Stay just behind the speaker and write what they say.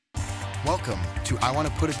Welcome to I Want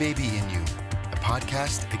to Put a Baby in You, a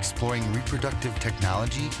podcast exploring reproductive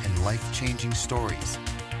technology and life-changing stories.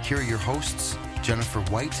 Here are your hosts, Jennifer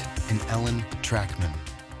White and Ellen Trackman.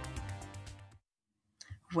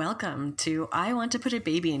 Welcome to I Want to Put a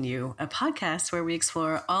Baby in You, a podcast where we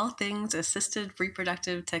explore all things assisted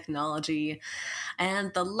reproductive technology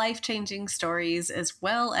and the life-changing stories, as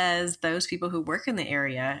well as those people who work in the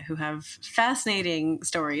area who have fascinating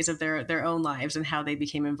stories of their own lives and how they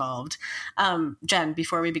became involved. Jen,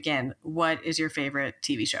 before we begin, what is your favorite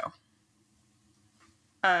TV show?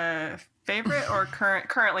 Favorite or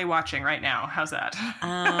currently watching right now? How's that?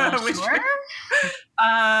 Sure.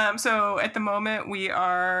 So at the moment we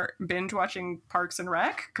are binge watching Parks and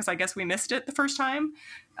Rec because I guess we missed it the first time.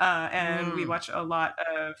 And we watch a lot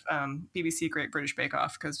of BBC Great British Bake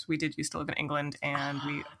Off because we did used to live in England and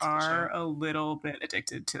we are a little bit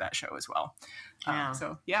addicted to that show as well.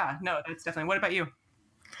 So yeah, no, that's definitely. What about you?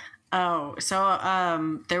 Oh,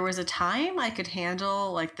 so there was a time I could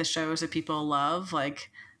handle like the shows that people love,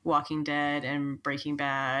 like Walking Dead and Breaking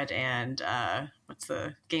Bad and what's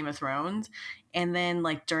the Game of Thrones. And then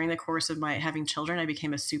like during the course of my having children, I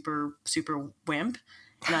became a super wimp.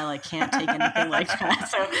 And I like can't take anything like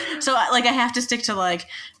that. So like I have to stick to like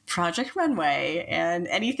Project Runway and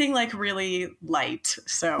anything like really light.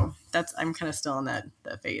 So I'm kind of still in that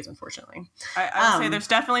phase, unfortunately. I would say there's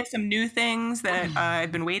definitely some new things that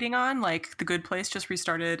I've been waiting on. Like The Good Place just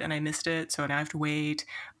restarted and I missed it, so now I have to wait.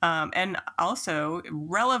 And also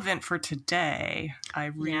relevant for today,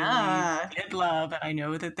 I really did love, and I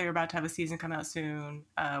know that they're about to have a season come out soon.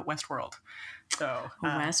 Westworld. So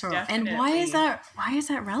Westworld. Definitely. And why is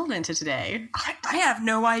that relevant to today? I have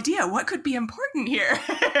no idea what could be important here.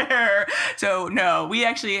 So no, we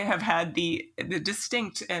actually have had the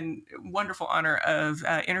distinct and wonderful honor of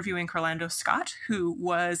interviewing Carlando Scott, who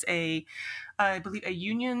was I believe a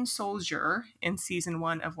Union soldier in season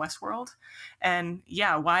 1 of Westworld. And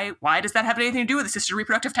yeah, why does that have anything to do with assisted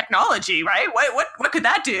reproductive technology, right? What could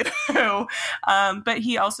that do? But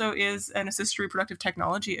he also is an assisted reproductive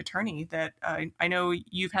technology attorney that I know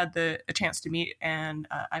you've had a chance to meet, and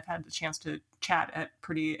I've had the chance to chat at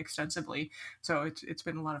pretty extensively. So it's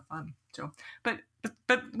been a lot of fun. So, but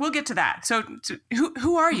we'll get to that. So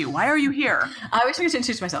who are you? Why are you here? I was going to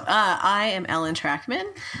introduce myself. I am Ellen Trackman.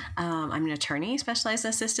 I'm an attorney specialized in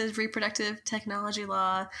assisted reproductive technology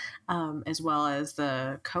law, as well as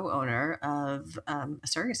the co-owner of a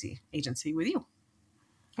surrogacy agency with you.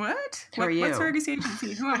 What? Who are you? What surrogacy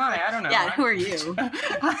agency? Who am I? I don't know. Yeah, who are you?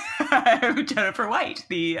 I'm Jennifer White,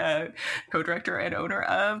 the co-director and owner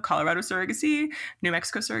of Colorado Surrogacy, New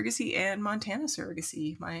Mexico Surrogacy, and Montana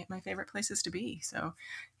Surrogacy, my favorite places to be. So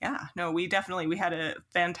yeah, no, we had a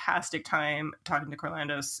fantastic time talking to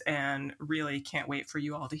Carlandos and really can't wait for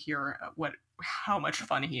you all to hear how much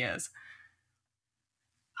fun he is.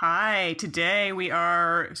 Hi, today we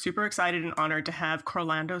are super excited and honored to have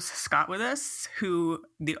Carlandos Scott with us, who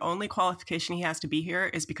the only qualification he has to be here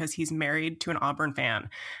is because he's married to an Auburn fan.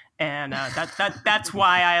 And that's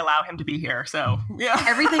why I allow him to be here. So yeah,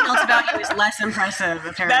 everything else about you is less impressive.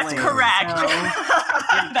 Apparently, that's correct. So,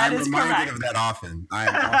 I'm reminded of that often. I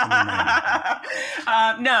am often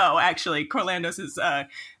reminded. No, actually, Carlandos is an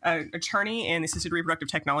attorney in the assisted reproductive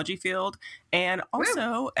technology field, and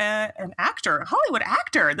also an actor, a Hollywood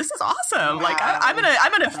actor. This is awesome. Wow. Like I'm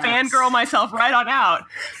gonna fangirl myself right on out.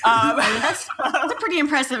 That's a pretty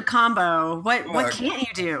impressive combo. What can't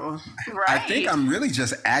you do? Right. I think I'm really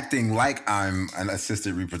just acting like I'm an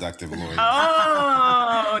assisted reproductive lawyer.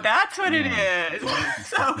 Oh, that's what it is.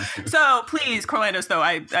 So please, Carlandos, though,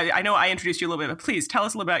 I know I introduced you a little bit, but please tell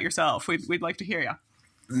us a little about yourself. We'd like to hear you.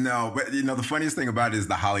 No, but the funniest thing about it is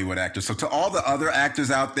the Hollywood actor. So to all the other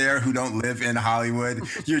actors out there who don't live in Hollywood,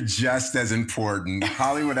 you're just as important.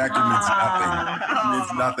 Hollywood actor means nothing. It means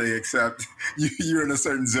nothing except you're in a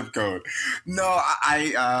certain zip code. No,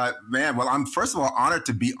 I'm first of all honored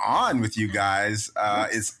to be on with you guys.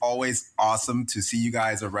 It's always awesome to see you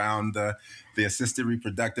guys around the assisted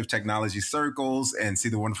reproductive technology circles and see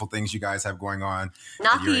the wonderful things you guys have going on.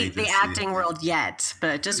 Not the acting world yet,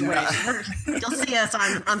 but just wait. You'll see us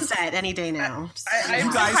on set any day now.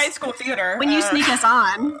 I'm high school theater. When you sneak us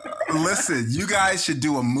on. Listen, you guys should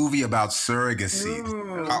do a movie about surrogacy.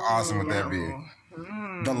 Ooh. How awesome would that be?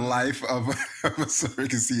 The life of a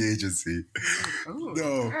surrogacy agency. Ooh,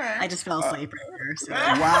 no, I just fell asleep earlier. So.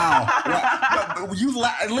 Wow.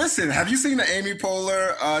 Listen, have you seen the Amy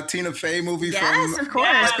Poehler, Tina Fey movie? Yes, of course.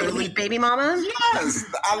 Yes. Baby Mama? Yes,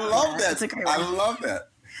 I love that. That's a great one. I love that.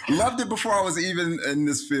 Loved it before I was even in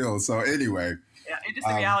this field. So anyway, Yeah, it's just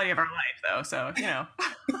the reality of our life, though. So,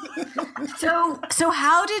 So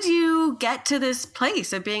how did you get to this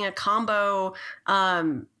place of being a combo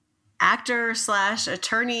actor /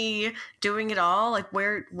 attorney, doing it all? Like,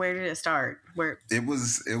 where did it start? It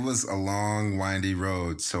was a long, windy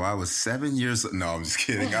road. So I was 7 years. No, I'm just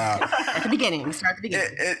kidding. At the beginning, start at the beginning.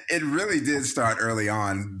 It really did start early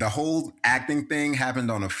on. The whole acting thing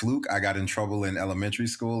happened on a fluke. I got in trouble in elementary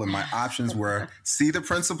school, and my options were see the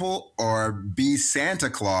principal or be Santa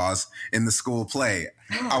Claus in the school play.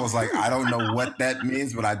 I was like, I don't know what that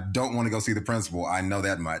means, but I don't want to go see the principal. I know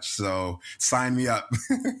that much. So sign me up.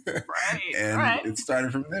 Right. It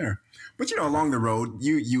started from there. But, along the road,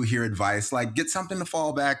 you hear advice like get something to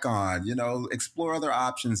fall back on, explore other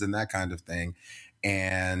options and that kind of thing.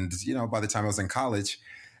 And, by the time I was in college,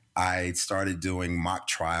 I started doing mock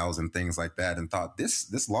trials and things like that and thought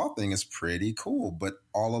this law thing is pretty cool. But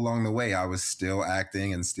all along the way, I was still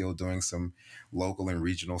acting and still doing some local and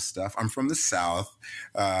regional stuff. I'm from the South,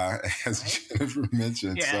 as Jennifer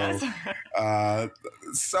mentioned. Yes.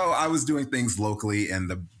 So I was doing things locally in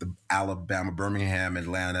the Alabama, Birmingham,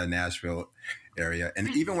 Atlanta, Nashville area. And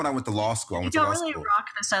even when I went to law school, I went to law school. You don't really rock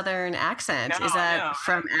the Southern accent. Is that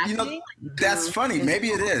from acting? That's funny. Maybe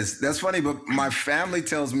it is. That's funny. But my family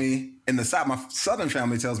tells me in the South, my Southern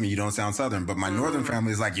family tells me you don't sound Southern, but my Northern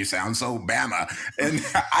family is like, you sound so Bama. And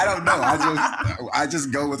I don't know. I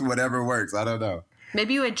just go with whatever works. I don't know.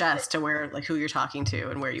 Maybe you adjust to who you're talking to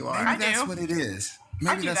and where you are. Maybe that's what it is.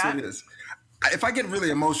 Maybe that's what it is. If I get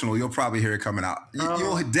really emotional, you'll probably hear it coming out.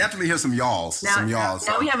 You'll definitely hear some y'alls.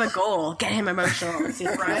 Now we have a goal. Get him emotional.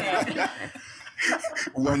 Right.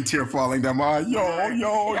 One tear falling down my yo.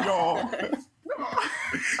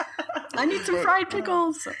 I need some fried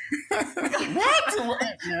pickles. What?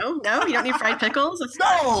 No, you don't need fried pickles.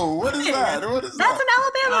 What is that? That's an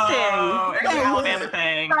Alabama thing. It's an Alabama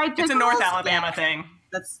thing. It's a North Alabama thing.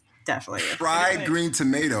 That's definitely fried green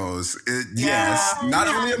tomatoes. Yes, not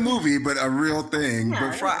only a movie, but a real thing.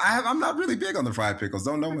 Yeah, but I'm not really big on the fried pickles.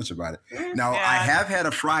 Don't know much about it. Now, I have had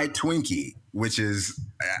a fried Twinkie, which is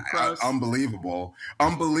unbelievable,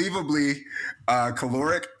 unbelievably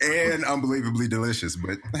caloric, and unbelievably delicious.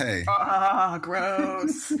 But hey,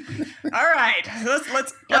 gross. All right,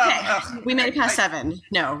 let's. Okay, we made it past 7.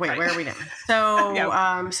 No, wait, where are we now?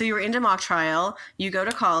 So, so you were into mock trial. You go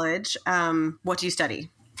to college. What do you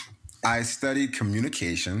study? I studied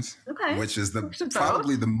communications, which is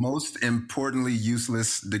probably the most importantly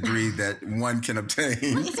useless degree that one can obtain. It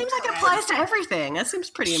seems like it applies to everything. That seems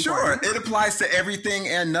pretty important. Sure, it applies to everything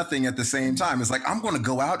and nothing at the same time. It's like, I'm going to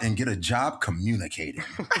go out and get a job communicating.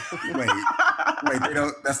 Wait, they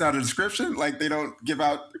don't. That's not a description? Like, they don't give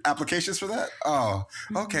out applications for that? Oh,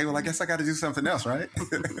 okay. Well, I guess I got to do something else, right?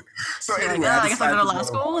 So anyway, I guess I go to law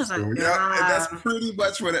school. Is it? And that's pretty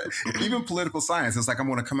much what even political science. It's like, I'm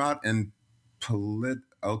going to come out and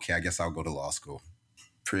okay, I guess I'll go to law school.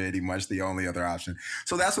 Pretty much the only other option.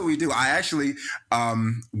 So that's what we do. I actually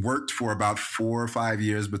worked for about 4 or 5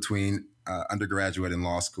 years between undergraduate and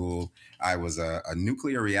law school. I was a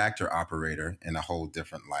nuclear reactor operator in a whole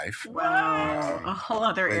different life. Wow. A whole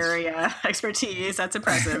other area expertise. That's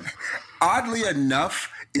impressive. Oddly enough,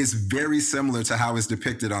 is very similar to how it's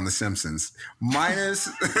depicted on The Simpsons. Minus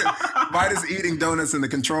eating donuts in the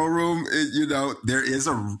control room, there is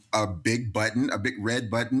a big button, a big red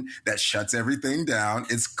button that shuts everything down.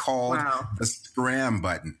 It's called the scram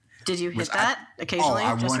button. Did you hit that occasionally?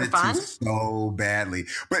 I just wanted for fun? to so badly.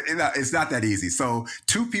 But it's not that easy. So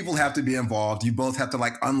 2 people have to be involved. You both have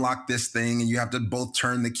to unlock this thing, and you have to both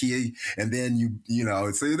turn the key. And then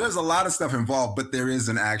so there's a lot of stuff involved, but there is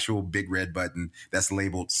an actual big red button that's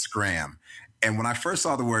labeled scram. And when I first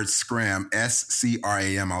saw the word scram,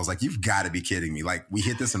 SCRAM, I was like, you've got to be kidding me. Like, we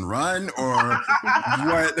hit this and run or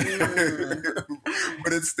what?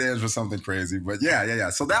 But it stands for something crazy. But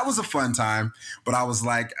yeah. So that was a fun time. But I was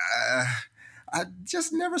like, I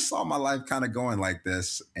just never saw my life kind of going like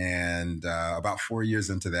this. And about 4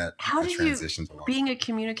 years into that, how did you, being a a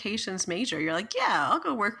communications major, you're like, yeah, I'll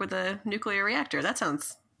go work with a nuclear reactor. That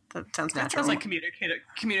sounds natural. That sounds like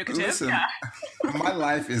communicative. Listen, yeah. My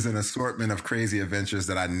life is an assortment of crazy adventures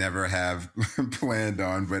that I never have planned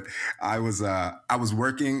on. But I was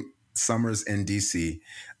working summers in DC,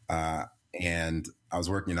 and I was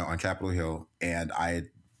working on Capitol Hill, and I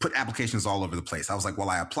put applications all over the place. I was like, well,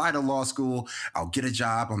 I apply to law school, I'll get a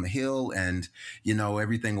job on the Hill, and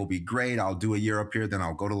everything will be great. I'll do a year up here, then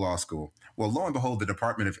I'll go to law school. Well, lo and behold, the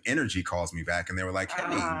Department of Energy calls me back, and they were like,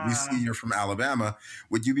 hey, we see you're from Alabama.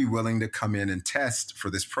 Would you be willing to come in and test for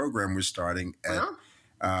this program we're starting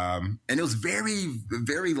And it was very,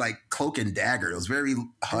 very like cloak and dagger. It was very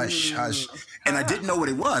hush. And I didn't know what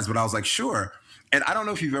it was, but I was like, sure. And I don't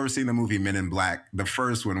know if you've ever seen the movie Men in Black, the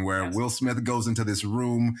first one, where Will Smith goes into this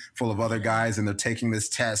room full of other guys and they're taking this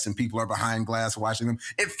test and people are behind glass watching them.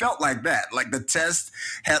 It felt like that. Like the test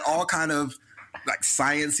had all kind of like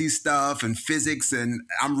sciencey stuff and physics, and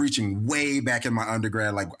I'm reaching way back in my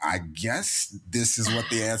undergrad. Like, I guess this is what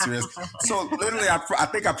the answer is. So literally, I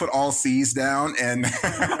think I put all C's down, and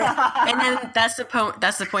and then that's the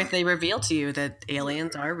point they reveal to you that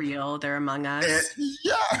aliens are real. They're among us.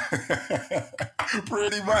 Yeah,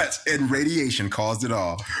 pretty much. And radiation caused it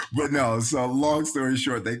all. But no. So long story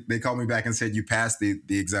short, they called me back and said, "You passed the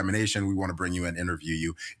examination. We want to bring you in, interview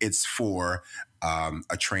you. It's for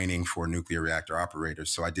a training for nuclear reactor operators."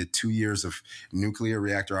 So I did 2 years of nuclear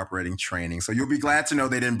reactor operating training. So you'll be glad to know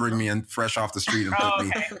they didn't bring me in fresh off the street and put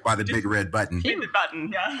me by the big red button. Hit the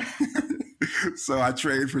button, yeah. So I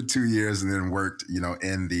trained for 2 years and then worked,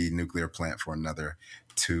 in the nuclear plant for another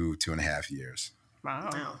 2.5 years.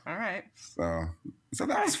 Wow. All right. So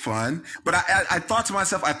that was fun. But I thought to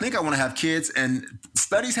myself, I think I want to have kids, and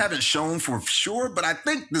studies haven't shown for sure, but I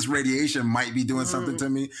think this radiation might be doing something to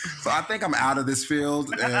me. So I think I'm out of this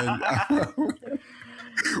field, and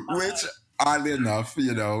which oddly enough,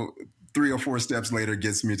 3 or 4 steps later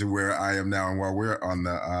gets me to where I am now, and while we're on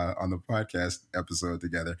the podcast episode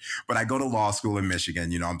together. But I go to law school in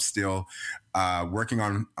Michigan. I'm still working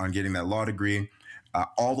on getting that law degree.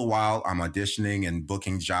 All the while, I'm auditioning and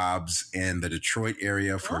booking jobs in the Detroit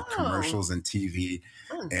area for commercials and TV,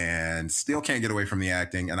 and still can't get away from the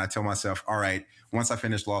acting. And I tell myself, all right, once I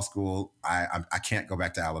finish law school, I can't go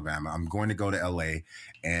back to Alabama. I'm going to go to LA,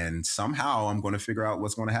 and somehow I'm going to figure out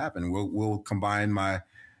what's going to happen. We'll combine my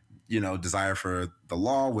desire for the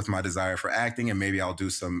law with my desire for acting, and maybe I'll do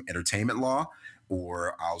some entertainment law,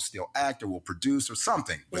 or I'll still act, or we'll produce or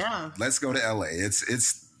something. But let's go to LA.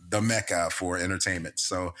 It's the mecca for entertainment.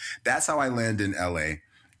 So that's how I landed in LA.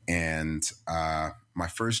 And my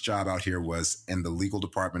first job out here was in the legal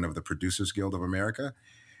department of the Producers Guild of America,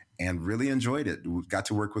 and really enjoyed it. We got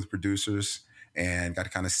to work with producers and got to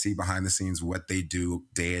kind of see behind the scenes what they do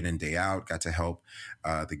day in and day out. Got to help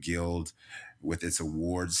the guild with its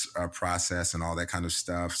awards process and all that kind of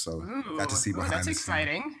stuff. So got to see behind the scenes. That's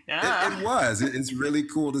exciting. Yeah. It was. It's really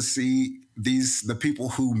cool to see the people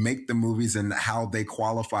who make the movies and how they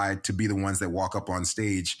qualify to be the ones that walk up on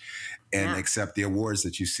stage and accept the awards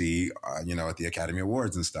that you see, at the Academy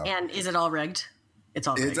Awards and stuff. And is it all rigged? It's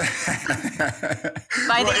all rigged. By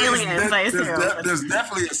the aliens, I assume. There's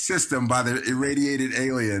definitely a system by the irradiated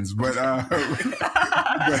aliens, but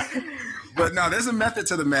But no, there's a method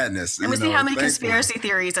to the madness. Let me see how many conspiracy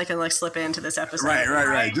theories I can slip into this episode.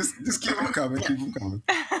 Right. Just keep them coming. Keep them coming.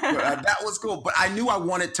 But that was cool. But I knew I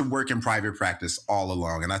wanted to work in private practice all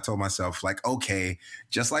along, and I told myself, okay,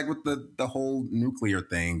 just like with the whole nuclear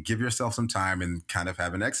thing, give yourself some time and kind of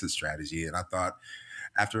have an exit strategy. And I thought,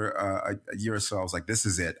 after a year or so, I was like, this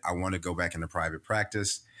is it. I want to go back into private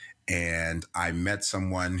practice. And I met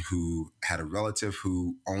someone who had a relative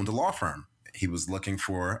who owned a law firm. He was looking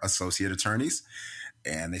for associate attorneys,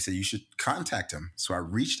 and they said, you should contact him. So I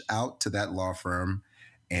reached out to that law firm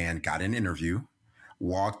and got an interview,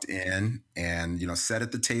 walked in and, sat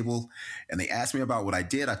at the table, and they asked me about what I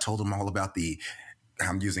did. I told them all about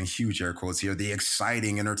I'm using huge air quotes here, the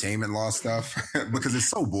exciting entertainment law stuff, because it's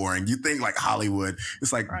so boring. You think like Hollywood,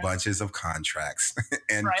 it's like bunches of contracts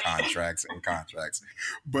and contracts and contracts.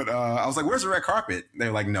 But I was like, where's the red carpet?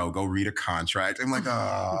 They're like, no, go read a contract. I'm like,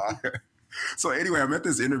 ah. So anyway, I'm at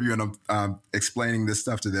this interview and I'm explaining this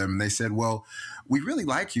stuff to them. And they said, well, we really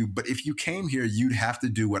like you, but if you came here, you'd have to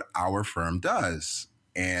do what our firm does.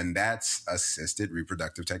 And that's assisted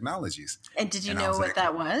reproductive technologies. And did you know what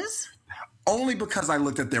that was? Only because I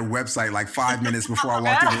looked at their website like 5 minutes before I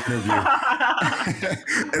walked in the interview.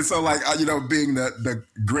 And so being the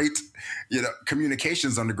great,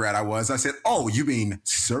 communications undergrad I was, I said, oh, you mean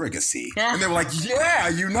surrogacy? And they were like, yeah,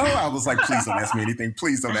 I was like, please don't ask me anything.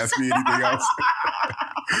 Please don't ask me anything else.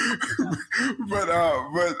 but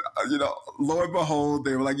lo and behold,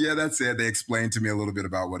 they were like, yeah, that's it. They explained to me a little bit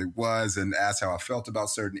about what it was and asked how I felt about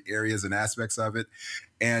certain areas and aspects of it.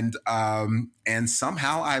 And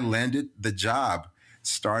somehow I landed the job,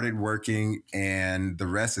 started working, and the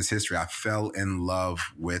rest is history. I fell in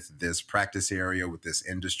love with this practice area, with this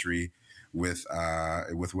industry, with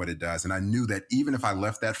what it does. And I knew that even if I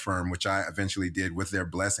left that firm, which I eventually did with their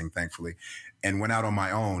blessing, thankfully, and went out on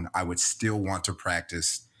my own, I would still want to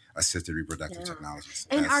practice assisted reproductive technologies.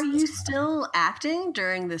 And are you still acting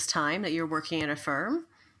during this time that you're working at a firm?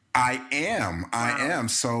 I am.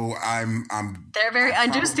 So I'm They're a very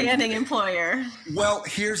understanding employer. Well,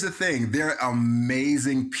 here's the thing. They're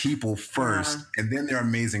amazing people first, and then they're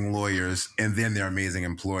amazing lawyers, and then they're amazing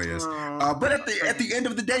employers. But at the end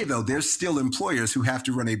of the day, though, they're still employers who have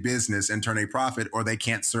to run a business and turn a profit, or they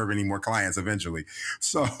can't serve any more clients eventually.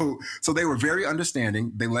 So they were very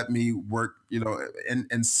understanding. They let me work,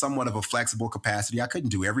 in somewhat of a flexible capacity. I couldn't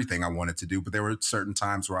do everything I wanted to do, but there were certain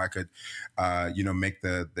times where I could, make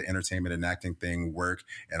the entertainment and acting thing work,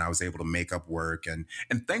 and I was able to make up work. And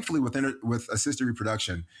thankfully with assisted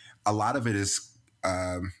reproduction, a lot of it is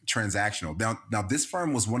transactional. Now this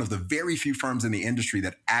firm was one of the very few firms in the industry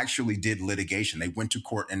that actually did litigation. They went to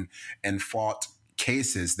court and fought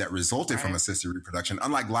cases that resulted from assisted reproduction,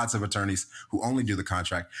 unlike lots of attorneys who only do the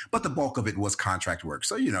contract, but the bulk of it was contract work.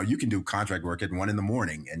 So, you can do contract work at 1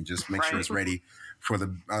 a.m. and just make sure it's ready for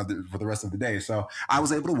the rest of the day. So I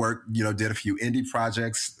was able to work, did a few indie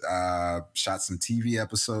projects, shot some TV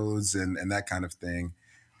episodes and that kind of thing.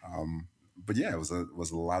 But yeah, it was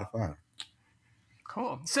a lot of fun.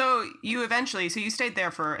 Cool. So you stayed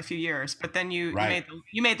there for a few years, but then you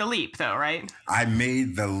made the leap, though, right? I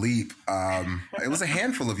made the leap. It was a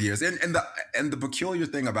handful of years, and the peculiar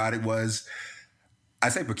thing about it was, I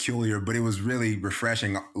say peculiar, but it was really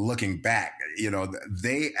refreshing looking back.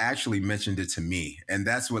 They actually mentioned it to me, and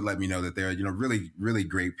that's what let me know that they're really, really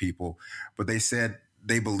great people. But they said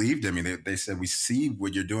they believed in me. They said, we see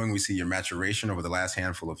what you're doing. We see your maturation over the last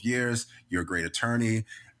handful of years. You're a great attorney.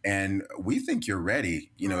 And we think you're ready.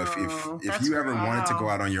 If you ever wanted to go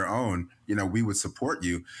out on your own, we would support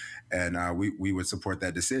you, and we would support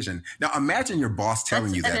that decision. Now, imagine your boss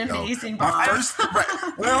telling you that, though. Amazing boss.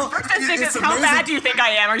 Well, how bad do you think I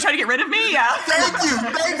am? Are you trying to get rid of me? Yeah. Thank you.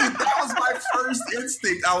 That was my first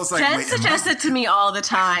instinct. I was like, Jen suggests it to me all the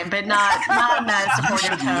time, but not in that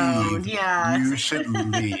supportive tone. Yeah. You should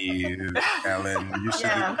leave, Ellen. You should.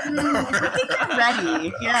 Yeah. I think you're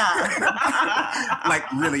ready. Yeah. Like,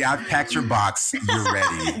 really, I've packed your box. You're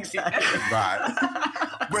ready. Exactly. Right.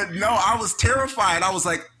 But no, I was terrified. I was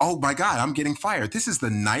like, oh my God, I'm getting fired. This is the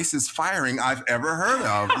nicest firing I've ever heard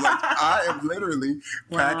of. Like, I am literally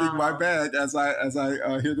packing my bag as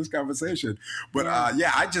I hear this conversation. But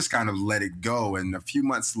I just kind of let it go. And a few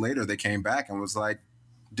months later, they came back and was like,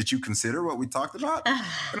 did you consider what we talked about?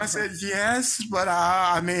 And I said, yes, but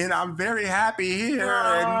I'm very happy here.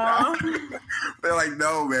 And they're like,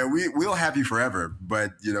 no, man, we'll have you forever.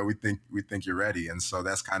 But, we think you're ready. And so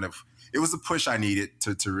that's kind of, it was the push I needed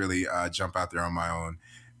to really jump out there on my own.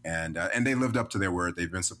 And they lived up to their word.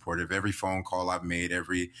 They've been supportive. Every phone call I've made,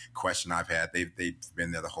 every question I've had, they've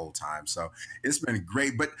been there the whole time. So it's been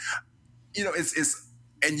great. But, it's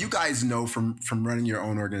and you guys know from running your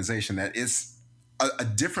own organization that it's a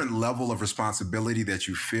different level of responsibility that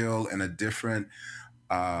you feel, and a different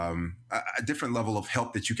level of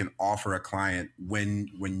help that you can offer a client when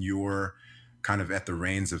you're kind of at the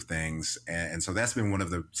reins of things. And so that's been one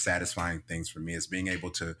of the satisfying things for me, is being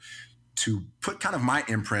able to put kind of my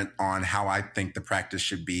imprint on how I think the practice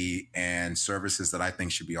should be and services that I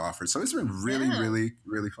think should be offered. So it's been really, really,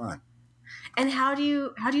 really fun. And how do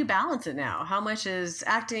you balance it now? How much is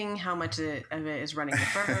acting? How much of it is running the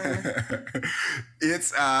firm?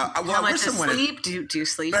 It's how much is sleep? Do you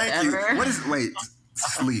sleep ever? What is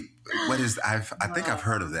sleep? What is I think I've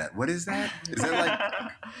heard of that. What is that? Is that like?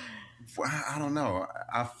 I don't know.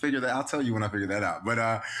 I'll tell you when I figure that out. But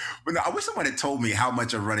no, I wish someone had told me how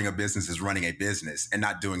much of running a business is running a business and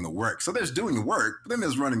not doing the work. So there's doing the work, but then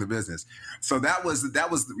there's running the business. So that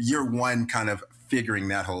was year one, kind of figuring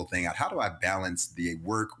that whole thing out. How do I balance the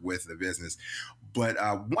work with the business? But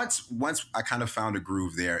once I kind of found a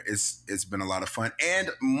groove there, it's been a lot of fun. And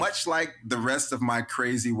much like the rest of my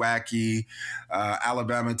crazy, wacky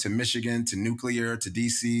Alabama to Michigan to nuclear to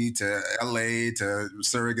DC to LA to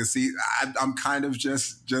surrogacy, I'm kind of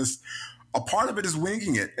just a part of it is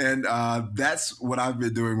winging it. And that's what I've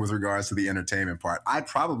been doing with regards to the entertainment part. I'd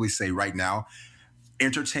probably say right now,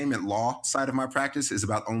 entertainment law side of my practice is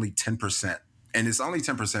about only 10%. And it's only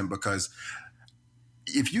 10% because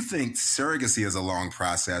if you think surrogacy is a long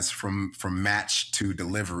process from match to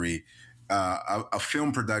delivery, a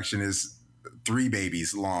film production is 3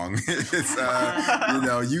 babies long. It's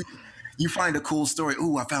you find a cool story.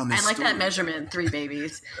 Ooh, I found this. I like story. that measurement, 3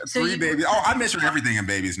 babies. So 3 babies. Oh, I measure everything in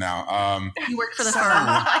babies now. You work for the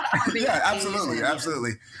firm. Yeah, absolutely.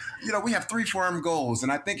 We have 3 firm goals,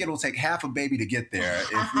 and I think it'll take half a baby to get there.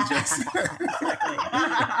 If we just,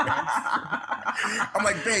 I'm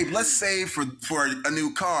like, babe, let's save for a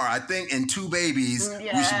new car. I think in 2 babies,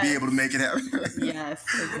 we should be able to make it happen. Yes,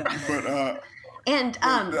 exactly.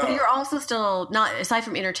 But you're also still not, aside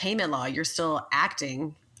from entertainment law, you're still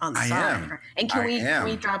acting on the I side. am. And can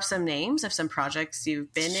we drop some names of some projects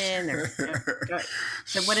you've been in? Or,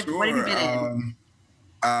 so what have you been in?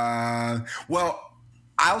 Well,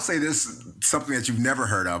 I'll say this, something that you've never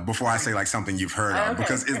heard of before I say like something you've heard of,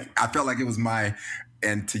 because I felt like it was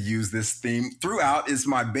and to use this theme throughout is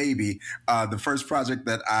my baby. The first project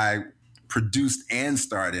that I produced and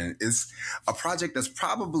starred in is a project that's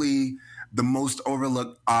probably the most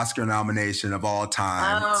overlooked Oscar nomination of all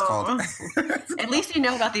time. It's called. At least you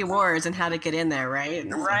know about the awards and how to get in there, right?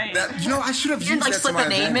 Right. I should have used like that slip to my a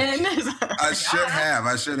name advantage. in. I should have.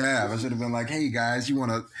 I should have been like, hey guys, you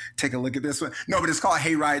want to take a look at this one? No, but it's called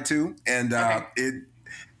Hayride 2, and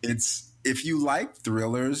it's if you like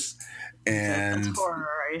thrillers and it's horror,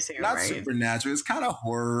 I assume, not right? supernatural, it's kind of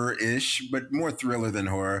horror-ish, but more thriller than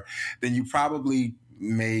horror. Then you probably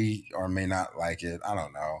may or may not like it. I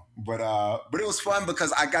don't know. But it was fun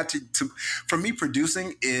because I got to for me,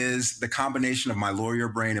 producing is the combination of my lawyer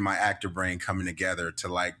brain and my actor brain coming together to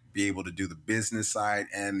like be able to do the business side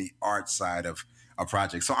and the art side of a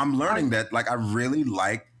project. So I'm learning that like I really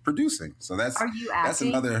like producing. So that's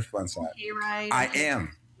another fun side. Hayride? I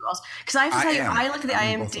am. Because I have to tell you, I looked at the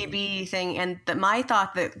IMDb thing, and the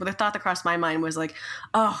thought that crossed my mind was like,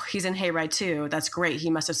 oh, he's in Hayride 2. That's great. He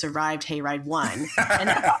must have survived Hayride 1.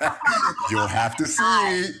 You'll have to see.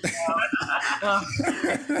 I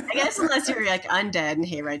guess unless you're like undead in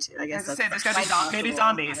Hayride 2. I guess there's got to be maybe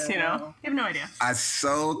zombies, you know? You have no idea. I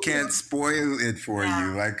so can't spoil it for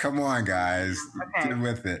you. Like, come on, guys. Get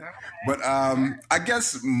with it. But I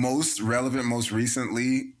guess most relevant, most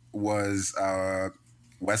recently was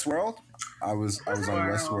Westworld. I was on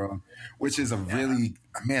Westworld, which is a really,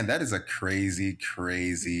 man, that is a crazy,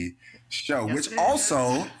 crazy show, which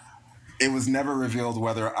also, it was never revealed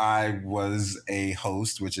whether I was a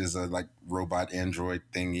host, which is a like robot android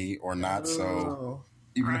thingy or not. So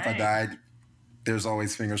even if I died, there's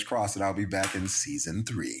always fingers crossed that I'll be back in season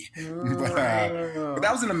 3. But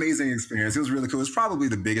that was an amazing experience. It was really cool. It's probably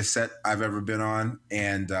the biggest set I've ever been on.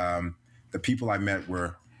 And the people I met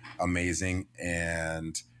were amazing,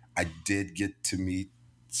 and I did get to meet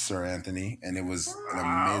Sir Anthony, and it was an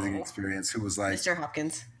amazing experience. Who was like Mr.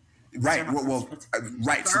 Hopkins, right?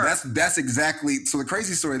 Right. So that's exactly. So the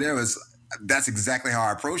crazy story there was that's exactly how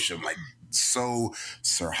I approached him. Like, so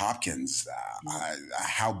Sir Hopkins,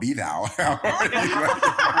 how be thou? And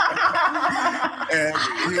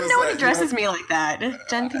how come no one addresses me like that?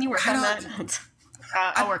 Jen, can you work on that?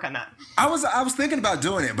 I'll work on that. I was thinking about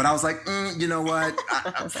doing it, but I was like, you know what?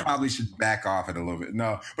 I probably should back off it a little bit.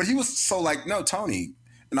 No, but he was so like, no, Tony.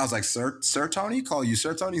 And I was like, Sir Tony? Call you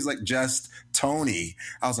Sir Tony? He's like, just Tony.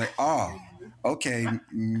 I was like, oh, okay,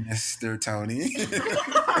 Mr. Tony.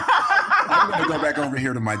 I'm going to go back over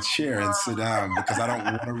here to my chair and sit down because I don't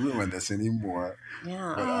want to ruin this anymore.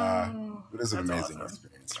 Yeah. But it was an amazing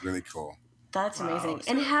experience. Really cool. That's amazing.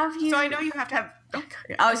 And have you... So I know you have to have...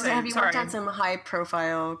 have you worked on some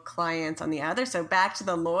high-profile clients on the other? So back to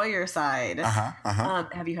the lawyer side.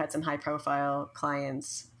 Have you had some high-profile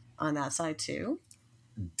clients on that side too?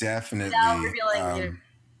 Definitely. Without revealing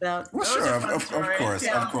of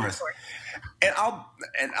course.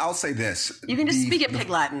 And I'll say this. You can just speak it Pig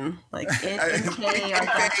Latin, like in K or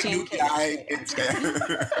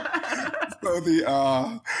So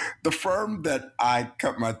the firm that I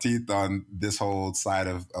cut my teeth on this whole side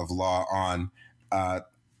of law on, I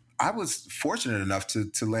was fortunate enough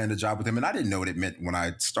to land a job with them, and I didn't know what it meant when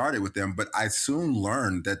I started with them, but I soon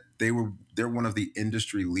learned that they're one of the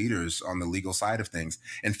industry leaders on the legal side of things.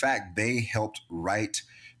 In fact, they helped write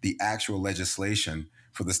the actual legislation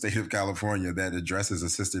for the state of California that addresses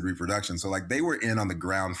assisted reproduction. So like they were in on the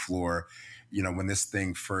ground floor, when this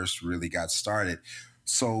thing first really got started.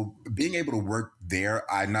 So being able to work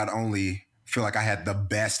there, I not only feel like I had the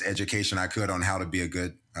best education I could on how to be a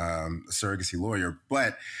good surrogacy lawyer,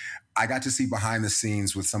 but I got to see behind the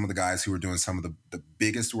scenes with some of the guys who were doing some of the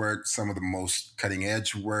biggest work, some of the most cutting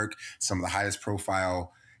edge work, some of the highest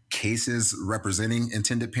profile cases representing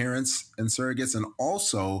intended parents and surrogates, and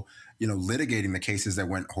also, litigating the cases that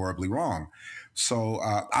went horribly wrong. So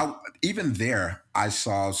even there, I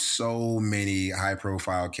saw so many high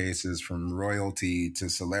profile cases from royalty to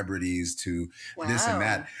celebrities to this and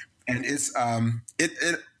that. And it's I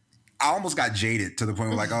almost got jaded to the point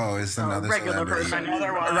where like, oh, it's another regular celebrity. person,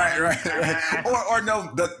 another one. Right. or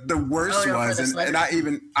no, the worst was, and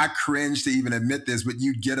I cringe to even admit this, but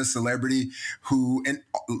you get a celebrity who, and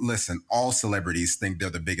listen, all celebrities think they're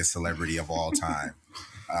the biggest celebrity of all time.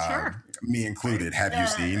 Sure. Me included. Have you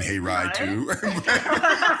seen Hayride 2?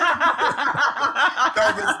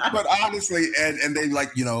 But honestly, and they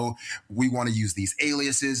like, we want to use these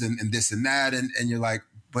aliases and this and that. And you're like,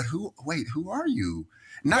 but who are you?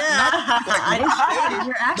 Not like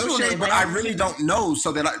your actual name, but I really don't know.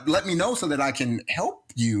 So that let me know so that I can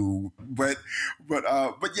help you. But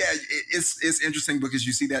yeah, it's interesting because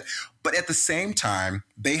you see that. But at the same time,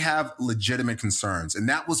 they have legitimate concerns, and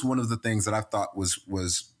that was one of the things that I thought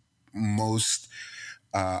was most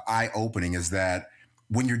eye-opening is that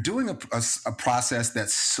when you're doing a process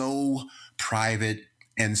that's so private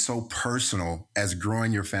and so personal as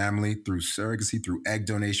growing your family through surrogacy, through egg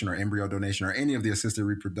donation or embryo donation or any of the assisted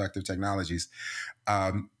reproductive technologies,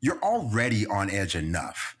 you're already on edge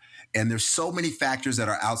enough. And there's so many factors that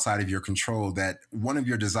are outside of your control that one of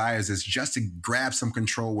your desires is just to grab some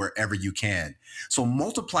control wherever you can. So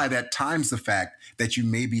multiply that times the fact that you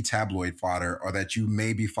may be tabloid fodder or that you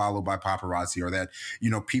may be followed by paparazzi or that,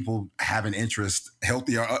 people have an interest,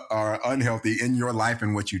 healthy or unhealthy, in your life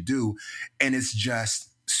and what you do. And it's just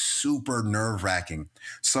super nerve-wracking.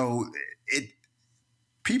 So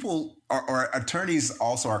people or attorneys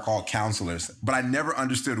also are called counselors, but I never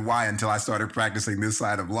understood why until I started practicing this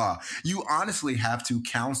side of law. You honestly have to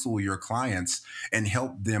counsel your clients and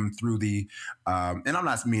help them through and I'm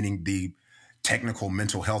not meaning the technical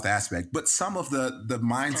mental health aspect, but some of the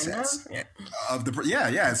mindsets of the,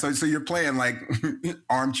 yeah. So you're playing like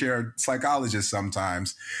armchair psychologist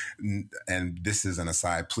sometimes. And this is an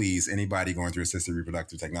aside, please, anybody going through assisted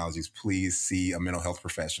reproductive technologies, please see a mental health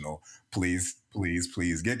professional. Please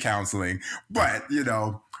get counseling. But,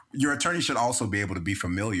 your attorney should also be able to be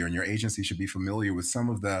familiar, and your agency should be familiar with some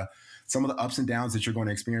of the ups and downs that you're going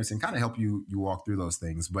to experience and kind of help you walk through those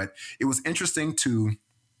things. But it was interesting to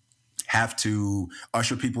have to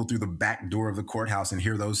usher people through the back door of the courthouse and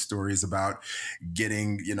hear those stories about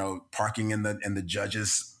getting, parking in the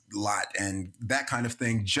judge's lot and that kind of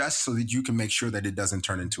thing, just so that you can make sure that it doesn't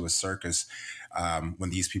turn into a circus when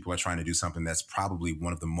these people are trying to do something that's probably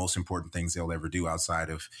one of the most important things they'll ever do outside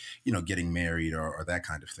of, getting married or that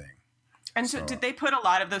kind of thing. And so did they put a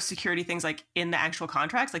lot of those security things like in the actual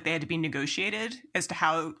contracts? Like they had to be negotiated as to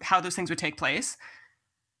how those things would take place?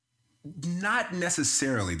 Not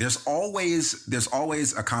necessarily. There's always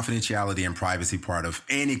a confidentiality and privacy part of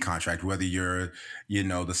any contract, whether you're,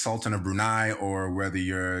 the Sultan of Brunei or whether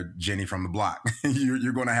you're Jenny from the block.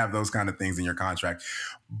 you're going to have those kind of things in your contract.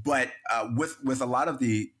 But with a lot of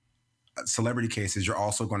the celebrity cases, you're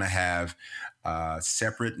also going to have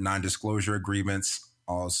separate non-disclosure agreements.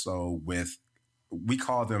 Also we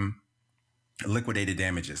call them liquidated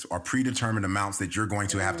damages or predetermined amounts that you're going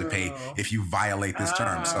to have to pay if you violate this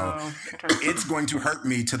term. So it's going to hurt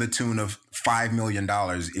me to the tune of $5 million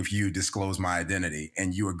if you disclose my identity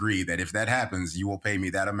and you agree that if that happens, you will pay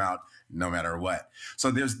me that amount no matter what.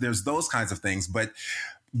 So there's those kinds of things. But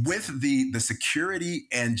with the security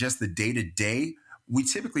and just the day-to-day, we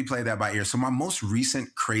typically play that by ear. So my most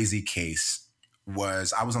recent crazy case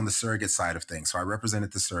was I was on the surrogate side of things. So I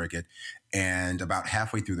represented the surrogate, and about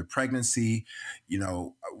halfway through the pregnancy,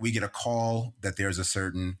 we get a call that there's a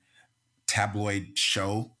certain tabloid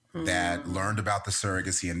show that learned about the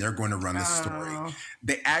surrogacy and they're going to run this story.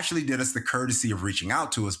 They actually did us the courtesy of reaching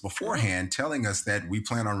out to us beforehand, telling us that we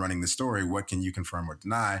plan on running the story. What can you confirm or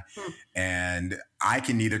deny? And I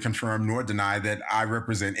can neither confirm nor deny that I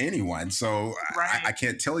represent anyone. So I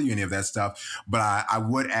can't tell you any of that stuff, but I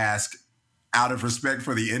would ask, out of respect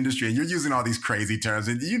for the industry, and you're using all these crazy terms,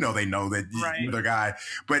 and they know that you're the guy,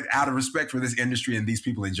 but out of respect for this industry and these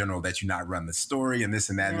people in general, that you not run the story and this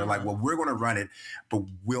and that. And they're like, well, we're going to run it, but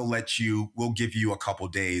we'll give you a couple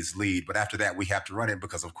days lead. But after that, we have to run it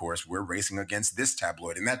because, of course, we're racing against this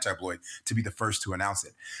tabloid and that tabloid to be the first to announce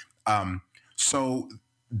it. So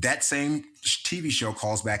that same TV show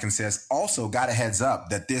calls back and says, also got a heads up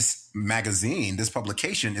that this magazine, this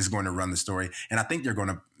publication is going to run the story. And I think they're going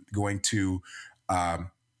to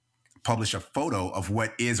publish a photo of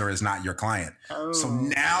what is or is not your client. So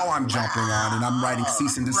now I'm jumping on and I'm writing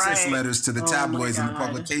cease and desist letters to the tabloids and the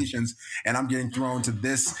publications, and I'm getting thrown to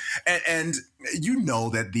this. And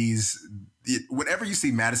that whenever you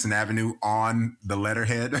see Madison Avenue on the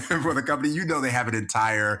letterhead for the company, they have an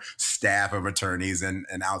entire staff of attorneys and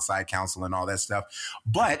outside counsel and all that stuff.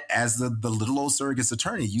 But as the little old surrogate's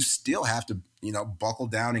attorney, you still have to, buckle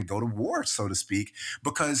down and go to war, so to speak,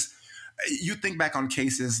 because you think back on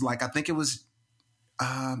cases like, I think it was,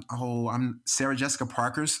 Sarah Jessica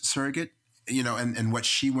Parker's surrogate. and what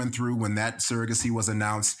she went through when that surrogacy was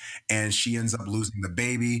announced, and she ends up losing the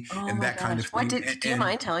baby and that kind of thing. Do you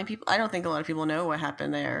mind telling people? I don't think a lot of people know what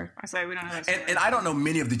happened there. I say we don't know that. And I don't know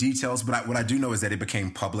many of the details, but what I do know is that it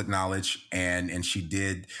became public knowledge, and she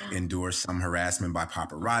did endure some harassment by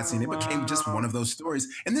paparazzi, and it became just one of those stories.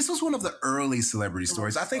 And this was one of the early celebrity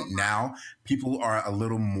stories. I think now people are a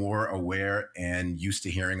little more aware and used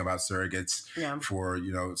to hearing about surrogates for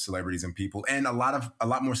celebrities and people, and a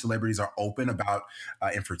lot more celebrities are open about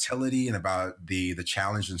infertility and about the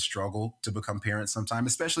challenge and struggle to become parents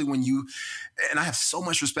sometimes, especially when and I have so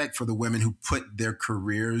much respect for the women who put their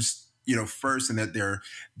careers first, and that they're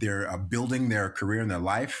building their career and their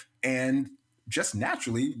life, and just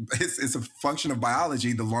naturally it's a function of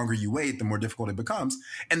biology. The longer you wait, the more difficult it becomes,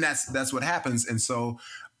 and that's what happens. And so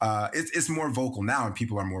it's more vocal now and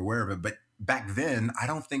people are more aware of it, but back then, I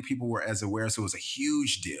don't think people were as aware, so it was a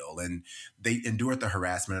huge deal, and they endured the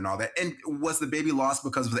harassment and all that. And was the baby lost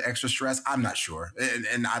because of the extra stress? I'm not sure,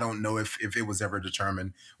 and I don't know if it was ever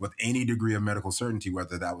determined with any degree of medical certainty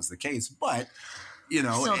whether that was the case. But it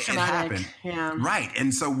happened, right?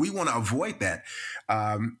 And so we want to avoid that,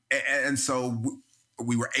 and so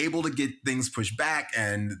we were able to get things pushed back,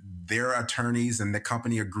 and their attorneys and the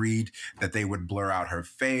company agreed that they would blur out her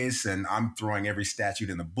face. And I'm throwing every statute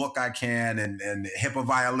in the book I can, and HIPAA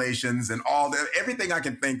violations and everything I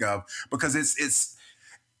can think of, because it's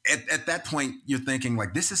at that point you're thinking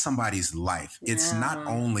like, this is somebody's life. It's not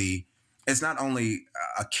only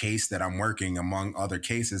a case that I'm working among other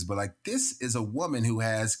cases, but like, this is a woman who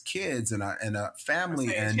has kids and a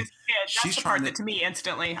family, and she's the part that to me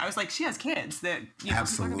instantly, I was like, she has kids that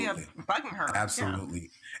absolutely people are going to be bugging her. Absolutely. Yeah.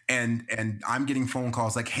 And I'm getting phone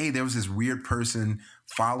calls like, hey, there was this weird person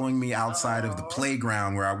following me outside of the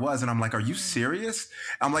playground where I was. And I'm like, are you serious?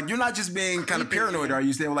 I'm like, you're not just being kind of paranoid, are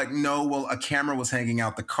you? They were like, no, well, a camera was hanging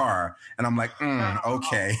out the car. And I'm like,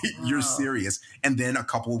 okay, you're serious. And then a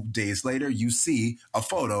couple of days later, you see a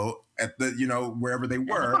photo at the, wherever they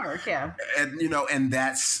were. At the park, yeah. And,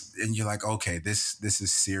 and you're like, okay, this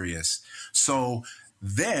is serious. So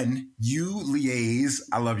then you liaise.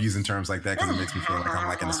 I love using terms like that because it makes me feel like I'm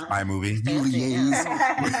like in a spy movie. You liaise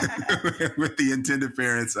with the intended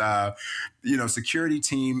parents, security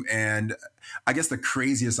team. And I guess the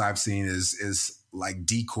craziest I've seen is like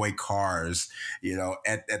decoy cars,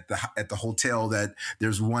 at the hotel, that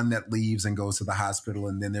there's one that leaves and goes to the hospital.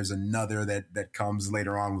 And then there's another that comes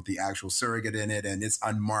later on with the actual surrogate in it, and it's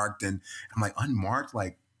unmarked. And I'm like,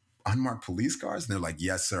 unmarked police cars? And they're like,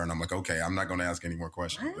 yes, sir. And I'm like, okay, I'm not going to ask any more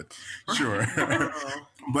questions, but sure.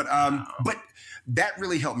 But that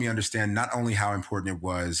really helped me understand not only how important it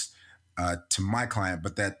was to my client,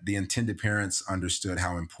 but that the intended parents understood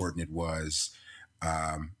how important it was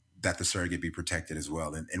that the surrogate be protected as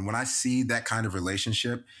well. And when I see that kind of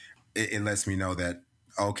relationship, it lets me know that,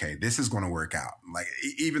 okay, this is going to work out. Like,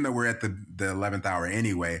 even though we're at the 11th hour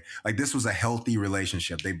anyway, like, this was a healthy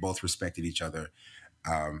relationship. They both respected each other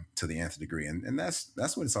to the nth degree. And that's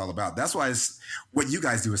what it's all about. That's why what you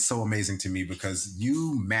guys do is so amazing to me, because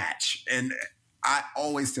you match. And I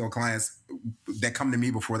always tell clients that come to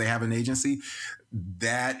me before they have an agency,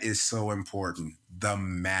 that is so important. The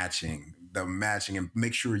matching, and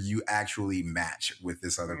make sure you actually match with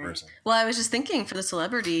this other person. Well, I was just thinking, for the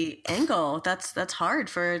celebrity angle, that's hard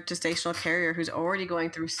for a gestational carrier who's already going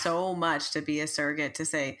through so much to be a surrogate to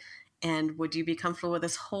say, and would you be comfortable with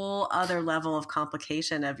this whole other level of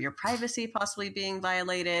complication of your privacy possibly being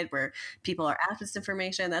violated, where people are after this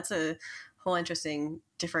information? That's a whole interesting,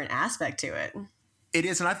 different aspect to it. It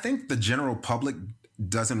is. And I think the general public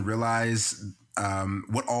doesn't realize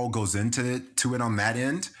what all goes into it on that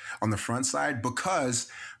end, on the front side. Because,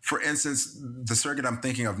 for instance, the surrogate I'm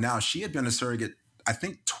thinking of now, she had been a surrogate, I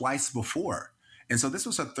think, twice before. And so this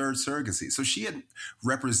was her third surrogacy. So she had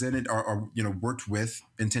represented or worked with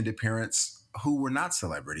intended parents who were not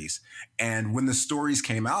celebrities. And when the stories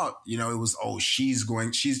came out, it was, she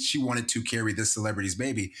wanted to carry this celebrity's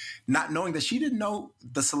baby, not knowing that she didn't know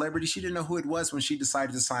the celebrity. She didn't know who it was when she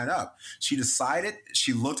decided to sign up. She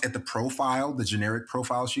looked at the profile, the generic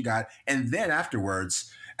profile she got. And then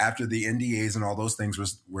afterwards, after the NDAs and all those things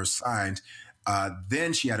were signed,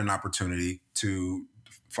 then she had an opportunity to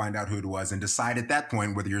find out who it was and decide at that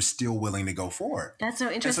point whether you're still willing to go forward. That's so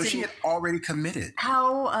interesting. And so she had already committed.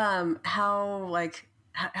 How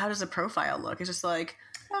does a profile look? It's just like,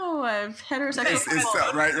 a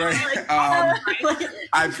heterosexual. Right.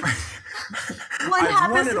 I've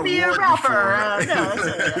happens to be a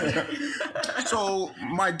rapper. So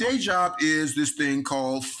my day job is this thing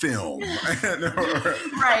called film.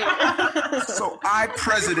 Right. So I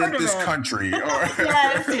president this country.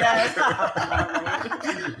 Yes.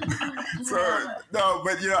 No,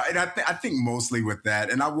 but and I think mostly with that,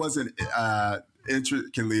 and I wasn't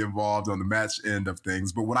intricately involved on the match end of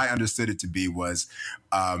things, but what I understood it to be was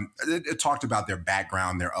it talked about their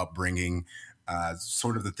background, their upbringing,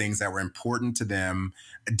 sort of the things that were important to them.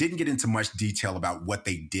 It didn't get into much detail about what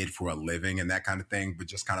they did for a living and that kind of thing, but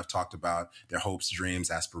just kind of talked about their hopes,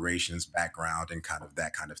 dreams, aspirations, background, and kind of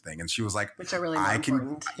that kind of thing. And she was like, which are really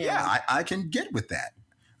important. I can get with that.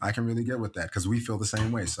 I can really get with that because we feel the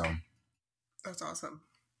same way. So that's awesome.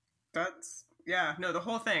 The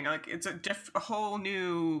whole thing, like, it's a whole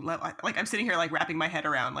new level. Like, I'm sitting here, like, wrapping my head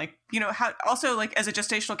around, like, how also, like, as a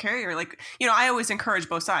gestational carrier, like, I always encourage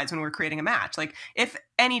both sides when we're creating a match. Like, if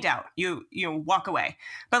any doubt, you walk away.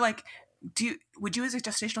 But, like, would you as a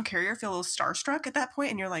gestational carrier feel a little starstruck at that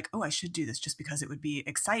point? And you're like, oh, I should do this just because it would be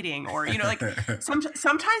exciting. Or, like,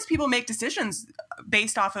 sometimes people make decisions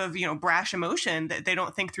based off of, brash emotion that they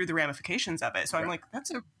don't think through the ramifications of it. So I'm like,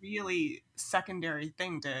 that's a really secondary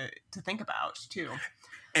thing to think about too.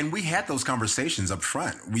 And we had those conversations up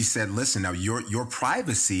front. We said, listen, now your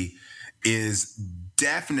privacy is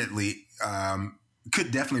definitely,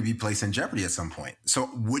 could definitely be placed in jeopardy at some point. So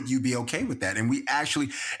would you be okay with that? And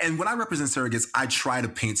when I represent surrogates, I try to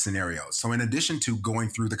paint scenarios. So in addition to going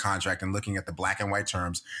through the contract and looking at the black and white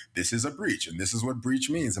terms, this is a breach and this is what breach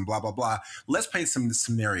means and blah, blah, blah. Let's paint some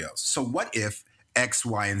scenarios. So what if X,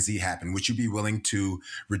 Y, and Z happen? Would you be willing to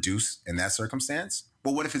reduce in that circumstance?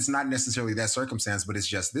 But what if it's not necessarily that circumstance, but it's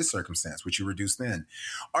just this circumstance? Would you reduce then?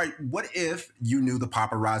 All right, what if you knew the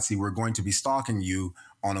paparazzi were going to be stalking you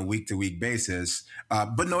on a week-to-week basis,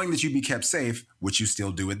 but knowing that you'd be kept safe, would you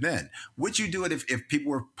still do it then? Would you do it if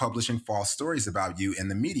people were publishing false stories about you in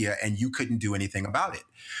the media and you couldn't do anything about it?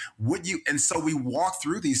 Would you? And so we walked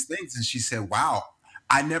through these things and she said, wow,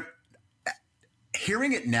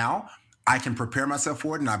 hearing it now, I can prepare myself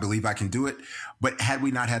for it and I believe I can do it. But had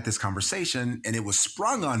we not had this conversation and it was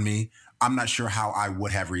sprung on me, I'm not sure how I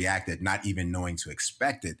would have reacted, not even knowing to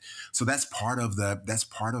expect it. So that's part of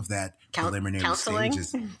that preliminary counseling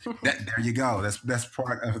stages. There you go. That's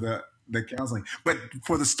part of the counseling. But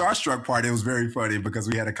for the starstruck part, it was very funny because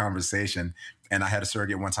we had a conversation and I had a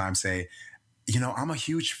surrogate one time say, I'm a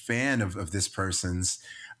huge fan of this person's,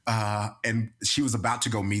 and she was about to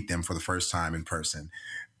go meet them for the first time in person.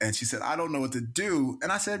 And she said, I don't know what to do.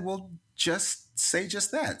 And I said, well, just say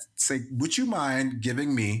just that. Say, would you mind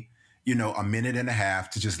giving me, a minute and a half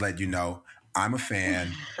to just let you know I'm a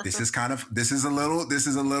fan. This is a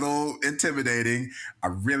little intimidating. I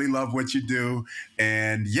really love what you do.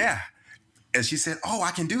 And yeah. And she said, oh,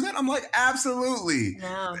 I can do that? I'm like, absolutely.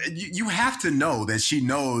 Yeah. You have to know that she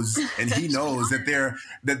knows and he knows that they're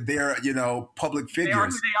public figures. They are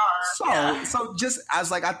who they are. So I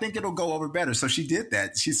was like, I think it'll go over better. So she did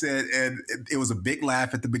that. She said, and it was a big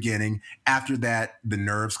laugh at the beginning. After that, the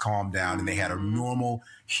nerves calmed down and they had a normal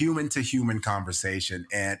human to human conversation.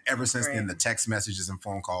 And ever since then, the text messages and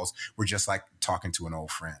phone calls were just like talking to an old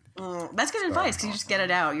friend. That's good advice because you just get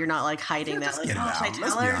it out. You're not like hiding that. Like, should I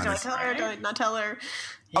tell her? Do I tell her? Do I not tell her?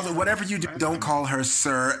 Yeah. Although whatever you do, don't call her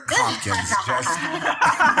Sir Hopkins.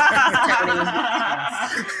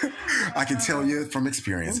 I can tell you from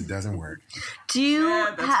experience, it doesn't work. Do you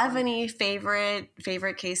have any favorite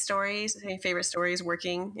case stories? Any favorite stories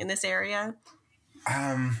working in this area?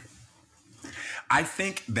 I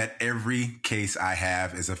think that every case I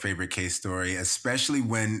have is a favorite case story, especially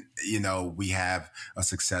when, we have a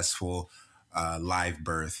successful live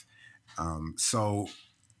birth. So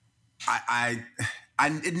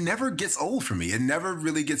it never gets old for me. It never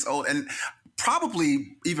really gets old. And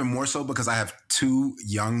probably even more so because I have two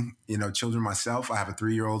young, children myself. I have a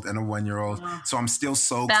 3-year-old and a 1-year-old. Wow. So I'm still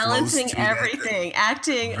so balancing close to everything,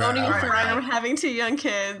 acting, owning a firm, having 2 young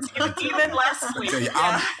kids. Even less sweet.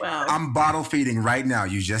 I'm bottle feeding right now.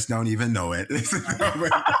 You just don't even know it. And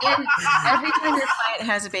every time your client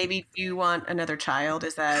has a baby, do you want another child?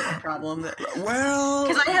 Is that a problem? Well,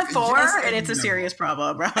 because I have 4 and it's a serious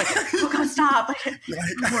problem. Bro. Like, oh God, stop. Okay.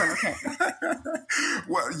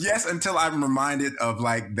 Well, yes, until I'm reminded of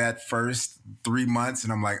like that first 3 months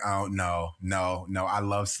and I'm like, oh no, I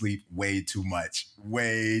love sleep way too much.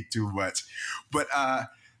 But a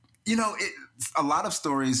lot of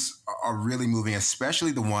stories are really moving,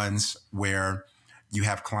 especially the ones where you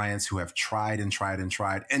have clients who have tried and tried and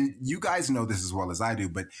tried. And you guys know this as well as I do,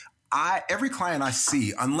 but every client I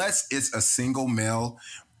see, unless it's a single male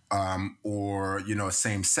or, a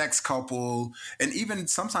same-sex couple. And even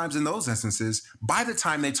sometimes in those instances, by the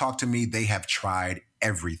time they talk to me, they have tried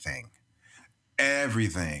everything.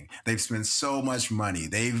 everything. They've spent so much money.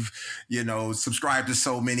 They've, subscribed to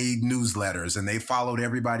so many newsletters, and they followed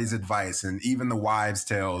everybody's advice and even the wives'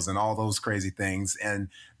 tales and all those crazy things. And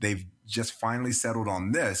they've just finally settled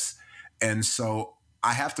on this. And so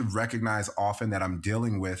I have to recognize often that I'm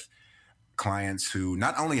dealing with clients who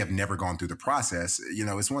not only have never gone through the process,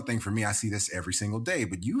 it's one thing for me, I see this every single day,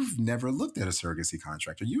 but you've never looked at a surrogacy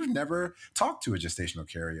contract, or you've never talked to a gestational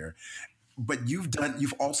carrier, but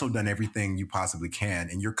you've also done everything you possibly can.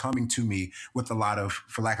 And you're coming to me with a lot of,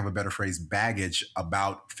 for lack of a better phrase, baggage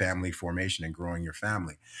about family formation and growing your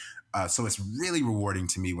family. So it's really rewarding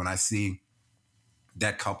to me when I see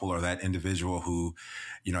that couple or that individual who,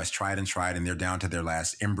 has tried and they're down to their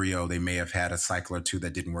last embryo. They may have had a cycle or two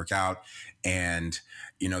that didn't work out, and,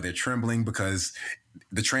 they're trembling because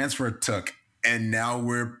the transfer took, and now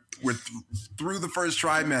we're through the first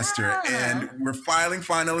trimester, and we're filing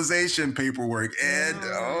finalization paperwork, and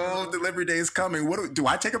delivery day is coming. What do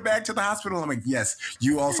I take it back to the hospital? I'm like, yes,